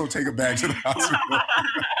 you also take it back to the hospital.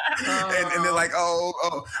 and they're like,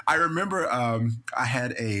 oh. I remember I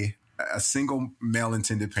had a single male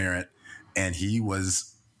intended parent, and he was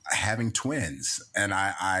having twins, and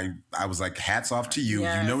I was like, hats off to you.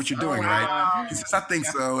 Yes. You know what you're doing, right? He says, I think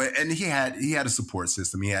so. And he had a support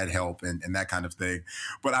system. He had help and that kind of thing.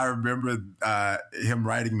 But I remember him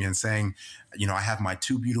writing me and saying, I have my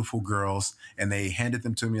two beautiful girls, and they handed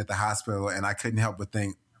them to me at the hospital, and I couldn't help but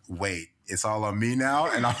think, wait, it's all on me now?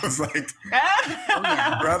 And I was like,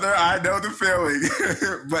 brother, I know the feeling.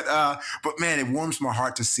 But man, it warms my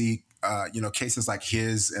heart to see cases like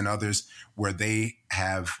his and others where they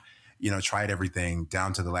have, tried everything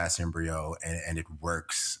down to the last embryo, and it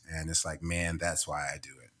works. And it's like, man, that's why I do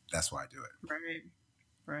it. That's why I do it.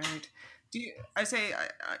 Right. I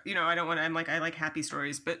don't want to, I like happy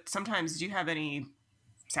stories, but sometimes do you have any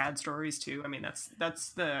sad stories too? I mean, that's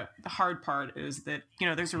the hard part, is that,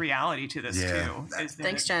 there's a reality to this too.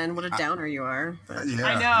 Thanks, Jen. What a downer you are. I know.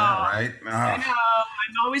 Yeah, right? I know.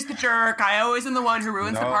 I'm always the jerk. I always am the one who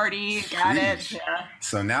ruins the party. Got it. Yeah.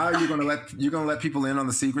 So now you're gonna let people in on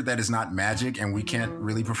the secret that it's not magic, and we can't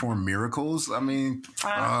really perform miracles. I mean,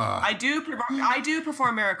 I do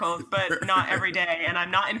perform miracles, but not every day, and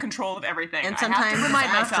I'm not in control of everything. And sometimes I have to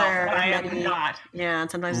remind myself that I am not. Yeah,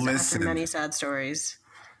 and sometimes it's after many sad stories.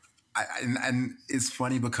 And it's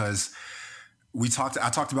funny because I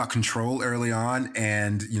talked about control early on,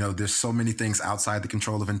 and there's so many things outside the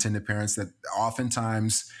control of intended parents that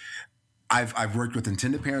oftentimes I've worked with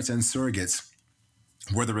intended parents and surrogates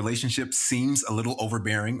where the relationship seems a little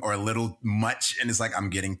overbearing or a little much, and it's like, I'm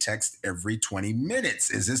getting text every 20 minutes.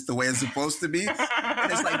 Is this the way it's supposed to be?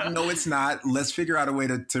 And it's like, no, it's not. Let's figure out a way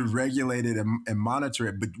to regulate it and monitor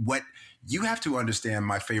it. But what you have to understand,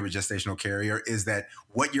 my favorite gestational carrier, is that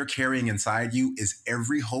what you're carrying inside you is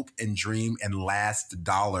every hope and dream and last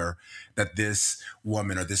dollar that this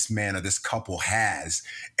woman or this man or this couple has.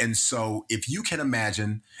 And so if you can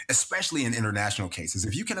imagine, especially in international cases,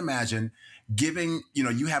 if you can imagine giving,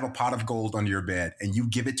 you have a pot of gold under your bed and you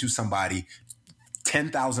give it to somebody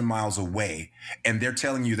 10,000 miles away, and they're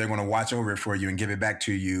telling you they're going to watch over it for you and give it back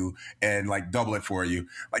to you and like double it for you.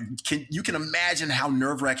 Like, you can imagine how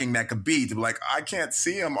nerve-wracking that could be to be like, I can't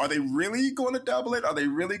see them. Are they really going to double it? Are they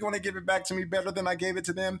really going to give it back to me better than I gave it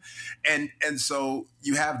to them? And so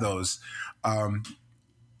you have those.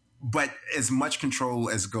 But as much control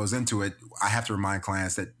as goes into it, I have to remind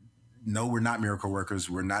clients that no, we're not miracle workers.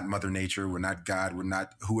 We're not Mother Nature. We're not God. We're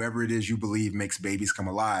not whoever it is you believe makes babies come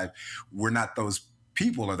alive. We're not those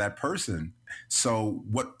people or that person. So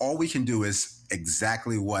all we can do is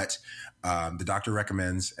exactly what the doctor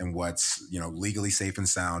recommends and what's legally safe and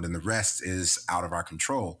sound, and the rest is out of our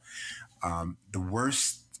control. My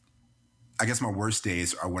worst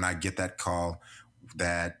days are when I get that call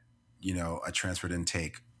that a transfer didn't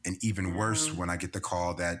take, and even worse when I get the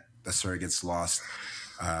call that the surrogate's lost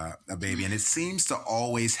a baby. And it seems to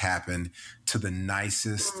always happen to the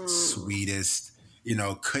nicest, sweetest,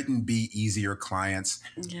 couldn't be easier clients.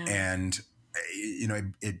 Yeah. And,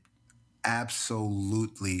 it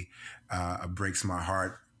absolutely breaks my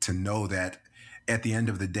heart to know that at the end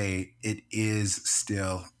of the day, it is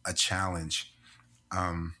still a challenge.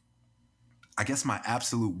 I guess my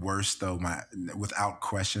absolute worst, though, without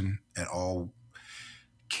question at all,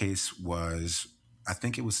 case was, I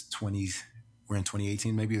think it was we're in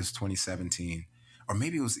 2018, maybe it was 2017, or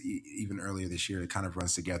maybe it was even earlier this year. It kind of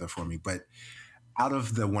runs together for me. But out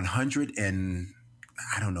of the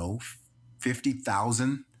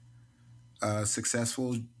 50,000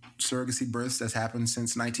 successful surrogacy births that's happened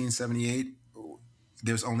since 1978,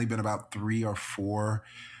 there's only been about 3 or 4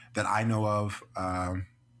 that I know of,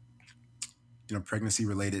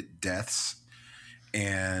 pregnancy-related deaths.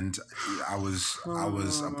 and I was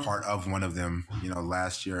a part of one of them,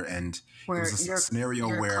 last year, and where it was a scenario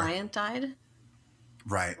your where client died.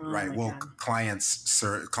 Right. Well, God. client's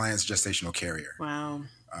gestational carrier Wow.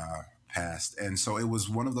 passed, and so it was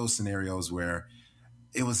one of those scenarios where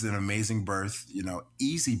it was an amazing birth,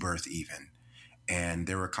 easy birth even, and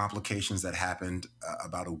there were complications that happened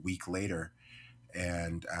about a week later.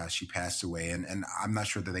 And she passed away. And I'm not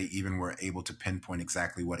sure that they even were able to pinpoint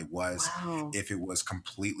exactly what it was, Wow. if it was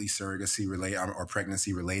completely surrogacy related or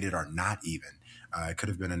pregnancy related or not even. It could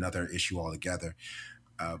have been another issue altogether.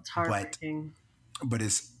 It's heartbreaking. But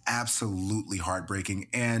it's absolutely heartbreaking.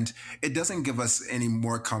 And it doesn't give us any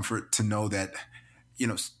more comfort to know that,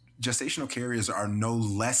 gestational carriers are no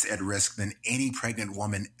less at risk than any pregnant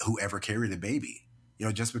woman who ever carried a baby.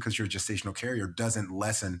 Just because you're a gestational carrier doesn't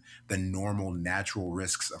lessen the normal, natural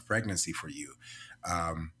risks of pregnancy for you.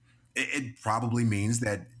 It probably means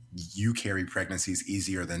that you carry pregnancies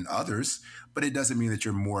easier than others, but it doesn't mean that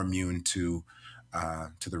you're more immune to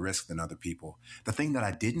the risk than other people. The thing that I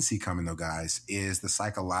didn't see coming, though, guys, is the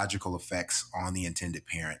psychological effects on the intended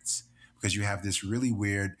parents, because you have this really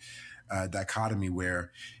weird dichotomy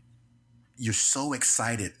where you're so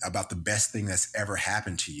excited about the best thing that's ever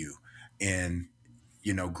happened to you in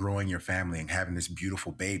growing your family and having this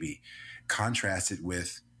beautiful baby, contrasted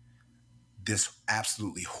with this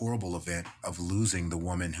absolutely horrible event of losing the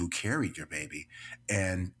woman who carried your baby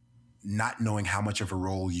and not knowing how much of a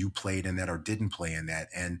role you played in that or didn't play in that.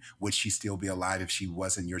 And would she still be alive if she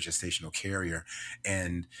wasn't your gestational carrier?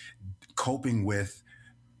 And coping with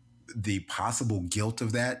the possible guilt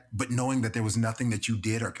of that, but knowing that there was nothing that you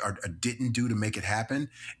did or didn't do to make it happen.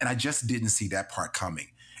 And I just didn't see that part coming.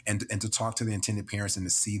 And to talk to the intended parents and to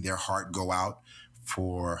see their heart go out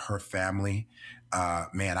for her family,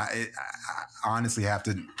 man, I honestly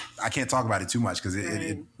I can't talk about it too much because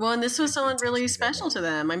well, and this was someone really special to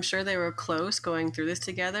them. I'm sure they were close going through this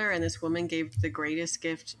together, and this woman gave the greatest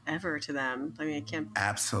gift ever to them. I mean, I can't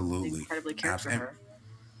absolutely incredibly care for her.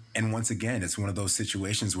 And once again, it's one of those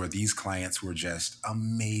situations where these clients were just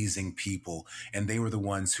amazing people. And they were the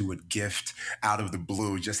ones who would gift out of the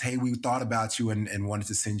blue, just, hey, we thought about you and wanted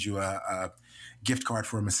to send you a gift card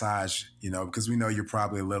for a massage, because we know you're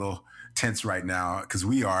probably a little tense right now, because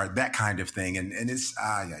we are, that kind of thing. And it's,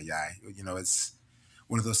 it's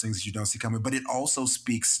one of those things that you don't see coming. But it also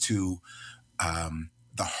speaks to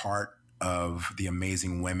the heart of the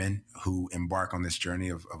amazing women who embark on this journey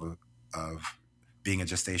of being a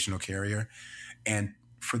gestational carrier, and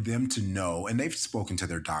for them to know, and they've spoken to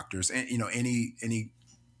their doctors, and any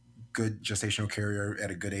good gestational carrier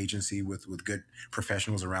at a good agency with good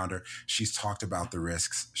professionals around her, she's talked about the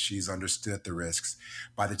risks, she's understood the risks.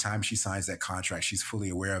 By the time she signs that contract, she's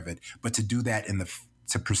fully aware of it. But to do that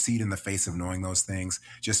to proceed in the face of knowing those things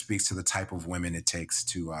just speaks to the type of women it takes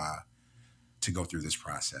to go through this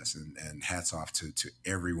process. And hats off to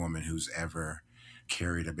every woman who's ever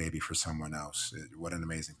carried a baby for someone else. What an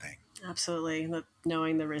amazing thing. Absolutely.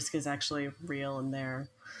 Knowing the risk is actually real and there.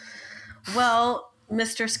 Well,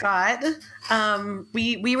 Mr. Scott,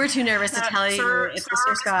 we were too nervous to tell you,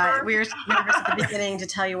 Mr. Scott, we were nervous at the beginning to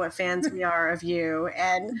tell you what fans we are of you,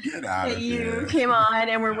 and that you came on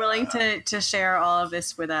and were willing to share all of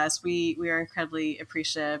this with us. We are incredibly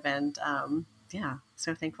appreciative and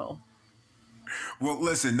so thankful. Well,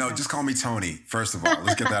 listen, no, just call me Tony. First of all,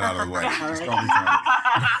 let's get that out of the way. Just call me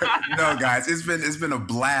Tony. No, guys, it's been a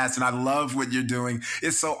blast, and I love what you're doing.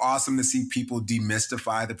 It's so awesome to see people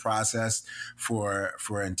demystify the process for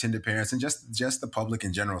intended parents and just the public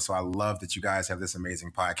in general. So I love that you guys have this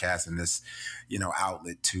amazing podcast and this,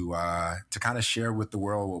 outlet to kind of share with the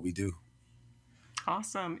world what we do.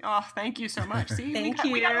 Awesome. Oh, thank you so much. See, thank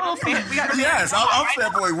you. Yes, I'll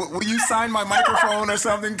fanboy. Will you sign my microphone or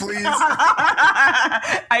something, please?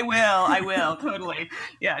 I will. Totally.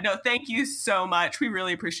 Yeah, no, thank you so much. We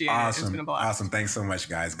really appreciate it. It's been a blast. Awesome. Thanks so much,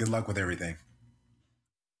 guys. Good luck with everything.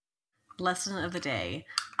 Lesson of the day.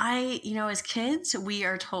 As kids, we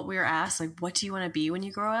are asked, like, what do you want to be when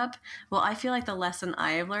you grow up? Well, I feel like the lesson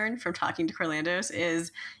I have learned from talking to Carlandos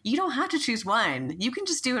is you don't have to choose one. You can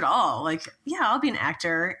just do it all. Like, yeah, I'll be an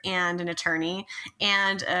actor and an attorney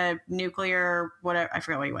and a nuclear, whatever, I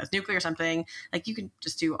forgot what he was, nuclear something. Like, you can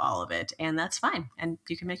just do all of it, and that's fine. And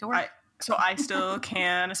you can make it work. So I still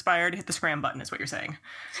can aspire to hit the scram button, is what you're saying?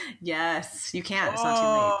 Yes, you can. It's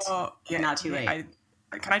not too late. Yeah, not too late.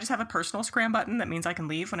 can I just have a personal scram button that means I can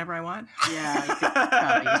leave whenever I want? Yeah, you could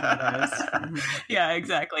probably use one of those. Mm-hmm. Yeah,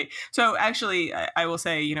 exactly. So actually, I will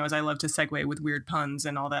say, as I love to segue with weird puns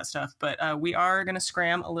and all that stuff, but we are going to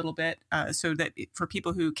scram a little bit so that for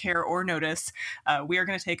people who care or notice, we are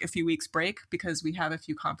going to take a few weeks break because we have a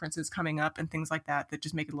few conferences coming up and things like that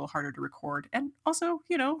just make it a little harder to record. And also,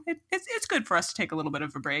 it's good for us to take a little bit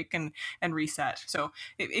of a break and reset. So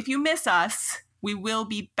if you miss us, we will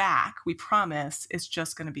be back. We promise. It's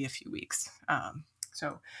just going to be a few weeks.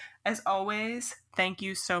 So as always, thank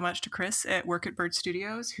you so much to Chris at Work at Bird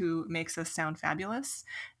Studios, who makes us sound fabulous.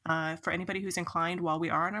 For anybody who's inclined while we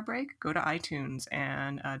are on our break, go to iTunes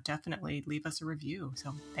and definitely leave us a review.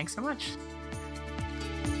 So thanks so much.